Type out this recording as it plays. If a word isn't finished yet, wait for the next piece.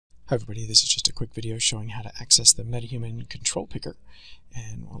Hi everybody, this is just a quick video showing how to access the Metahuman Control Picker,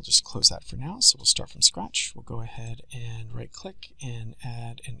 and we'll just close that for now. So we'll start from scratch. We'll go ahead and right click and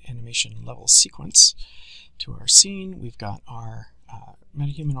add an animation level sequence to our scene. We've got our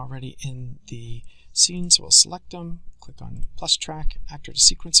Metahuman already in the scene, so we'll select them, click on plus track, actor to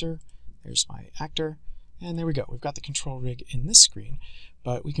sequencer. There's my actor, and there we go. We've got the control rig in this screen,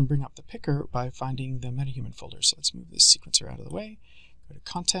 but we can bring up the picker by finding the Metahuman folder. So let's move this sequencer out of the way. Go to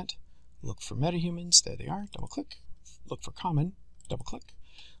Content, look for Metahumans, there they are, double click, look for Common, double click,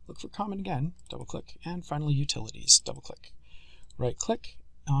 look for Common again, double click, and finally Utilities, double click. Right click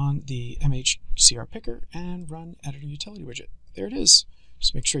on the MHCR picker and run Editor Utility Widget. There it is.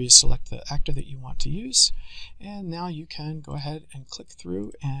 Just make sure you select the actor that you want to use, and now you can go ahead and click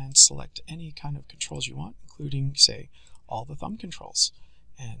through and select any kind of controls you want, including, say, all the thumb controls.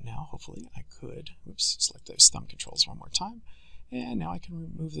 And now hopefully I could, select those thumb controls one more time. And now I can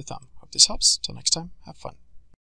remove the thumb. Hope this helps. Till next time, have fun.